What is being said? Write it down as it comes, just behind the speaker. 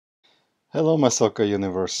Hello, my soccer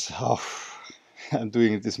universe. Oh, I'm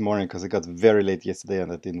doing it this morning because it got very late yesterday and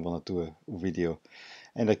I didn't want to do a video.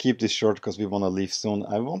 And I keep this short because we want to leave soon.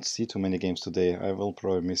 I won't see too many games today. I will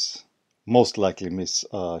probably most likely miss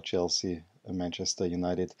Chelsea and Manchester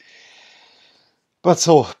United. But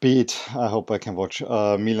so be it. I hope I can watch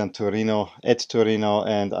Milan Torino at Torino,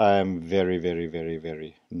 and I'm very, very, very,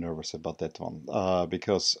 very nervous about that one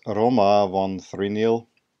because Roma won 3-0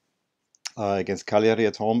 against Cagliari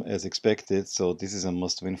at home as expected. So this is a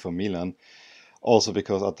must-win for Milan. Also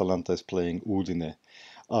because Atalanta is playing Udine.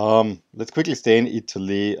 Let's quickly stay in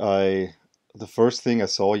Italy. The first thing I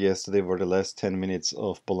saw yesterday were the last 10 minutes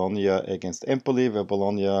of Bologna against Empoli, where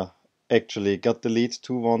Bologna actually got the lead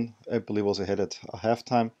 2-1. Empoli was ahead at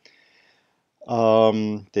halftime.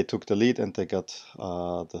 They took the lead and they got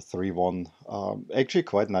the 3-1. Actually,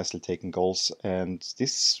 quite nicely taken goals, and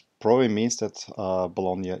this probably means that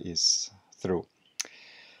Bologna is through.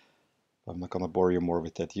 I'm not gonna bore you more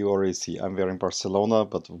with that. You already see I'm wearing Barcelona,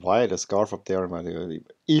 but why the scarf up there?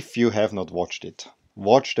 If you have not watched it,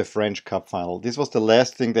 watch the French Cup final. This was the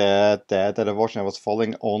last thing that I watched. And I was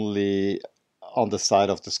following only on the side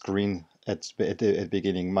of the screen at the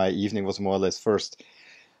beginning. My evening was more or less first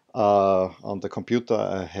on the computer.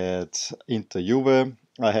 I had Inter Juve.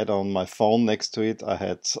 I had on my phone next to it. I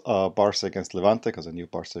had Barca against Levante because I knew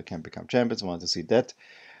Barca can become champions. I wanted to see that.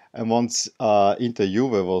 And once Inter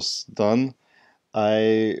Juve was done,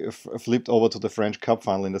 I flipped over to the French Cup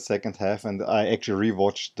final in the second half, and I actually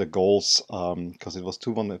rewatched the goals because it was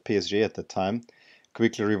 2-1 at PSG at the time.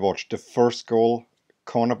 Quickly rewatched the first goal,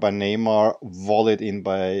 corner by Neymar, volleyed in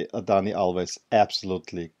by Dani Alves.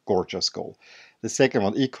 Absolutely gorgeous goal. The second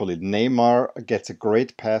one, equally, Neymar gets a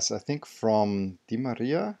great pass, I think, from Di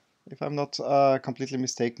Maria, if I'm not completely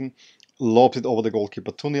mistaken. Lobs it over the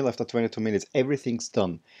goalkeeper. 2-0 after 22 minutes. Everything's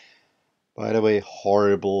done. By the way,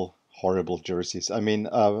 horrible, horrible jerseys. I mean,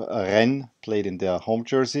 Rennes played in their home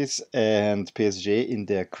jerseys and PSG in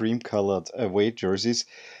their cream-colored away jerseys,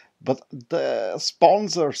 but the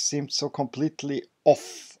sponsor seemed so completely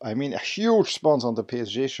off. I mean, a huge sponsor on the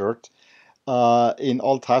PSG shirt in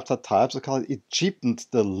all types of colors. It cheapened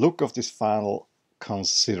the look of this final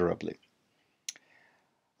considerably.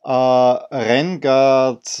 Rennes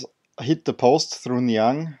got hit the post through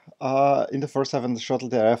Niang in the first half, and the shuttle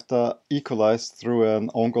thereafter equalized through an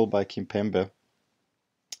own goal by Kimpembe.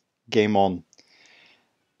 Game on.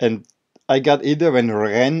 And I got in there when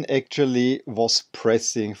Rennes actually was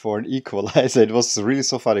pressing for an equalizer. It was really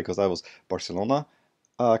so funny because I was Barcelona,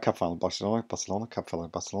 Cup final, Barcelona, Cup final,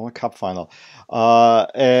 Barcelona, Cup final.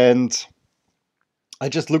 And I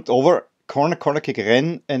just looked over, corner kick,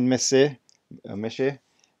 Rennes and Messi,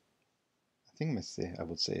 I think Messi, I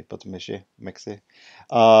would say, but Messi,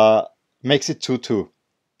 uh, makes it 2-2.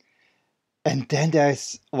 And then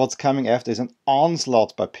there's what's coming after is an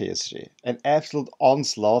onslaught by PSG, an absolute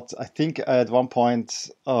onslaught. I think at one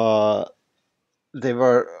point they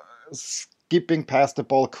were skipping past the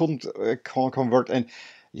ball, couldn't convert, and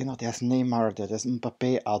there's Neymar there, there's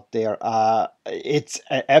Mbappe out there. It's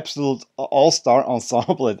an absolute all-star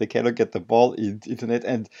ensemble, and they cannot get the ball into net.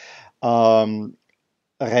 And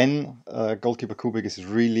Rennes, goalkeeper Kubik is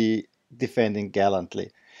really defending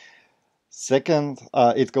gallantly. Second,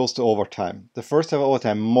 it goes to overtime. The first half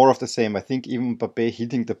overtime, more of the same. I think even Mbappe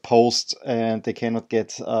hitting the post and they cannot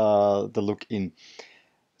get the look in.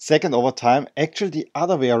 Second overtime, actually the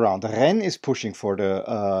other way around. Rennes is pushing for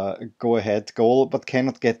the go-ahead goal, but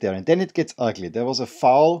cannot get there. And then it gets ugly. There was a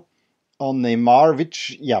foul on Neymar,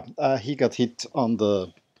 which, he got hit on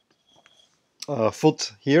the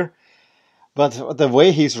foot here. But the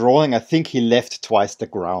way he's rolling, I think he left twice the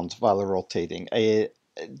ground while rotating.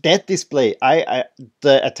 That display,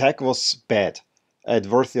 the attack was bad,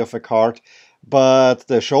 worthy of a card, but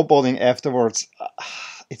the showboating afterwards,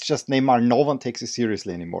 it's just Neymar. No one takes it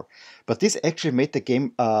seriously anymore. But this actually made the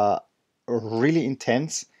game really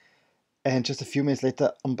intense. And just a few minutes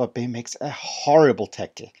later, Mbappe makes a horrible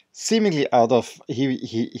tackle, seemingly out of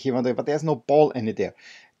he wanted, but there's no ball in it there.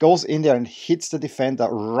 Goes in there and hits the defender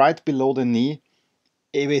right below the knee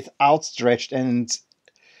with outstretched, and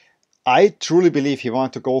I truly believe he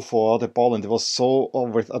wanted to go for the ball, and it was so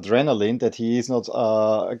with adrenaline that he is not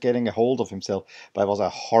getting a hold of himself. But it was a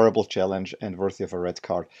horrible challenge and worthy of a red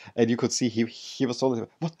card. And you could see he was totally,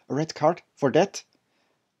 what, a red card for that?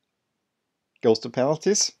 Goes to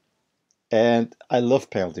penalties. And I love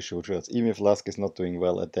penalty shootouts, even if Lask is not doing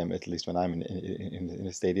well at them, at least when I'm in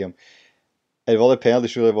the stadium. And what a penalty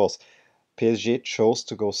shootout was. PSG chose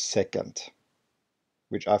to go second,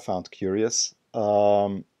 which I found curious.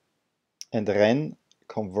 And Rennes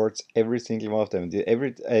converts every single one of them.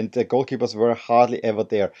 And the goalkeepers were hardly ever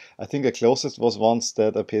there. I think the closest was once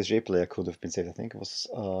that a PSG player could have been saved. I think it was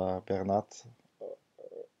Bernat.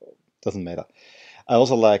 Doesn't matter. I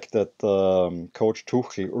also like that Coach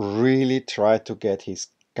Tuchel really tried to get his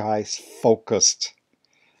guys focused.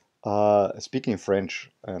 Speaking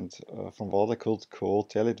French, and from what I could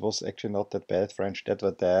tell, it was actually not that bad French. That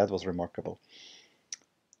was remarkable.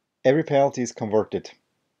 Every penalty is converted.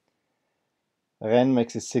 Rennes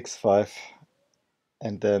makes it 6-5,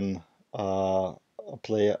 and then a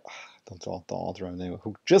player, don't remember,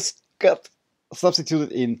 who just got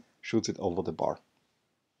substituted in, shoots it over the bar.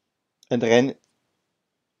 And Rennes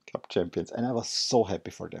Cup champions, and I was so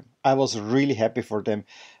happy for them. I was really happy for them.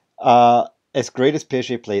 As great as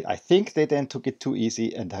PSG played, I think they then took it too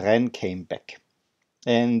easy, and Rennes came back.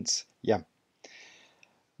 And yeah,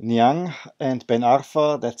 Niang and Ben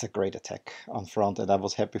Arfa, that's a great attack on front, and I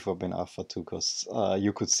was happy for Ben Arfa too, because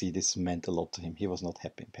you could see this meant a lot to him. He was not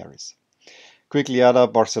happy in Paris. Quickly,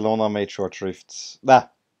 Barcelona made short shrift,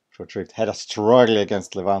 had a struggle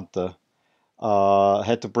against Levante.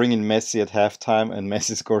 Had to bring in Messi at halftime, and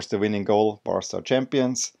Messi scores the winning goal. Barca are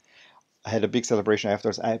champions. I had a big celebration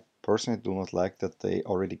afterwards. I personally do not like that they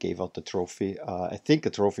already gave out the trophy. I think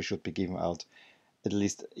a trophy should be given out, at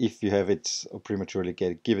least if you have it prematurely,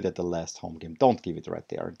 give it at the last home game. Don't give it right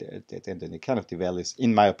there. And then it kind of devalues,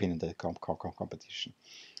 in my opinion, the competition.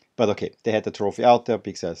 But okay, they had the trophy out there.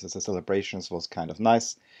 Big celebrations was kind of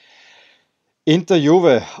nice. Inter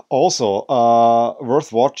Juve also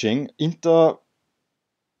worth watching. Inter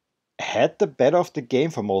had the better of the game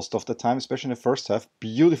for most of the time, especially in the first half.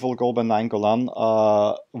 Beautiful goal by Nainggolan,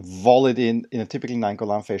 volleyed in a typical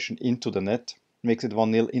Nainggolan fashion into the net. Makes it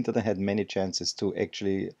 1-0. Inter had many chances to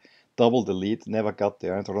actually double the lead, never got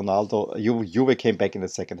there. And Ronaldo, Juve came back in the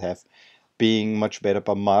second half, being much better,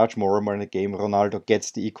 but much more in the game. Ronaldo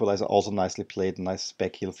gets the equalizer, also nicely played. Nice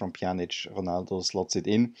back heel from Pjanic. Ronaldo slots it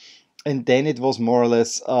in. And then it was more or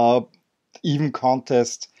less even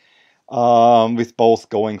contest, with both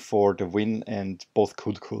going for the win, and both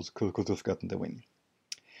could have gotten the win.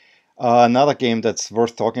 Another game that's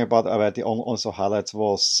worth talking about the also highlights,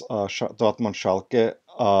 was Dortmund Schalke.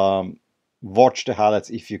 Watch the highlights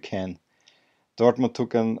if you can. Dortmund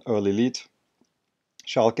took an early lead.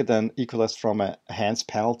 Schalke then equalized from a hands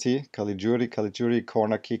penalty. Caligiuri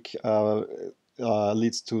corner kick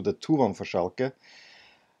leads to the 2-1 for Schalke.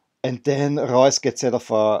 And then Reus gets out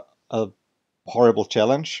of a horrible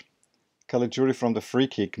challenge. Caligiuri from the free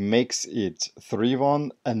kick makes it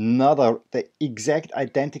 3-1. The exact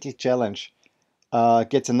identical challenge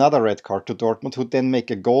gets another red card to Dortmund, who then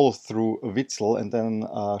make a goal through Witsel, and then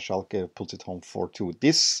Schalke puts it home 4-2.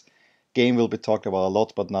 This game will be talked about a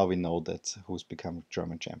lot, but now we know that who's become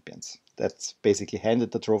German champions. That's basically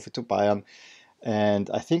handed the trophy to Bayern, and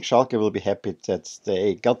I think Schalke will be happy that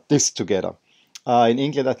they got this together. In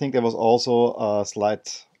England, I think there was also a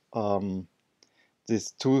slight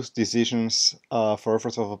these two decisions for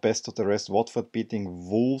efforts of a best of the rest. Watford beating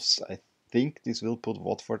Wolves. I think this will put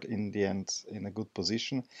Watford in the end in a good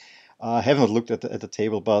position. I have not looked at the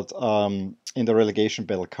table, but in the relegation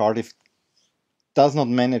battle, Cardiff does not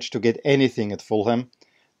manage to get anything at Fulham.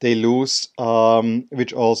 They lose,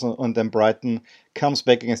 which also, and then Brighton comes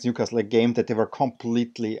back against Newcastle, a game that they were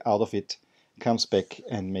completely out of it, comes back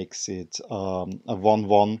and makes it a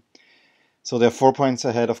 1-1. So they're 4 points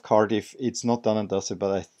ahead of Cardiff. It's not done and dusted,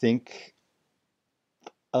 but I think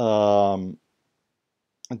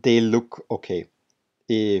they look okay.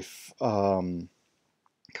 If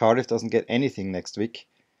Cardiff doesn't get anything next week,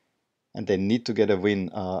 and they need to get a win,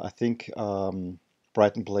 I think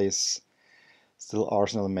Brighton plays still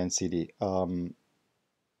Arsenal and Man City.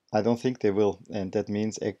 I don't think they will, and that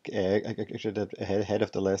means actually that ahead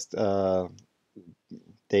of the last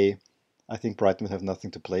day, I think Brighton will have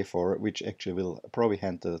nothing to play for, which actually will probably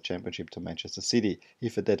hand the championship to Manchester City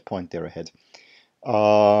if at that point they're ahead.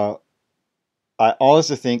 I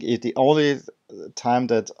honestly think the only time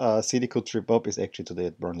that City could trip up is actually today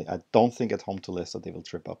at Burnley. I don't think at home to Leicester they will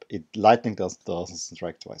trip up. Lightning doesn't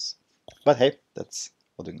strike twice. But hey, that's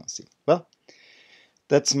what we're going to see. Well,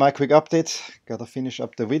 that's my quick update. Gotta finish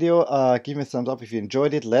up the video. Give me a thumbs up if you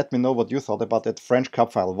enjoyed it. Let me know what you thought about that French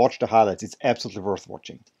Cup final. Watch the highlights. It's absolutely worth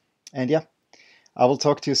watching. And yeah, I will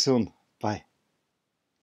talk to you soon. Bye.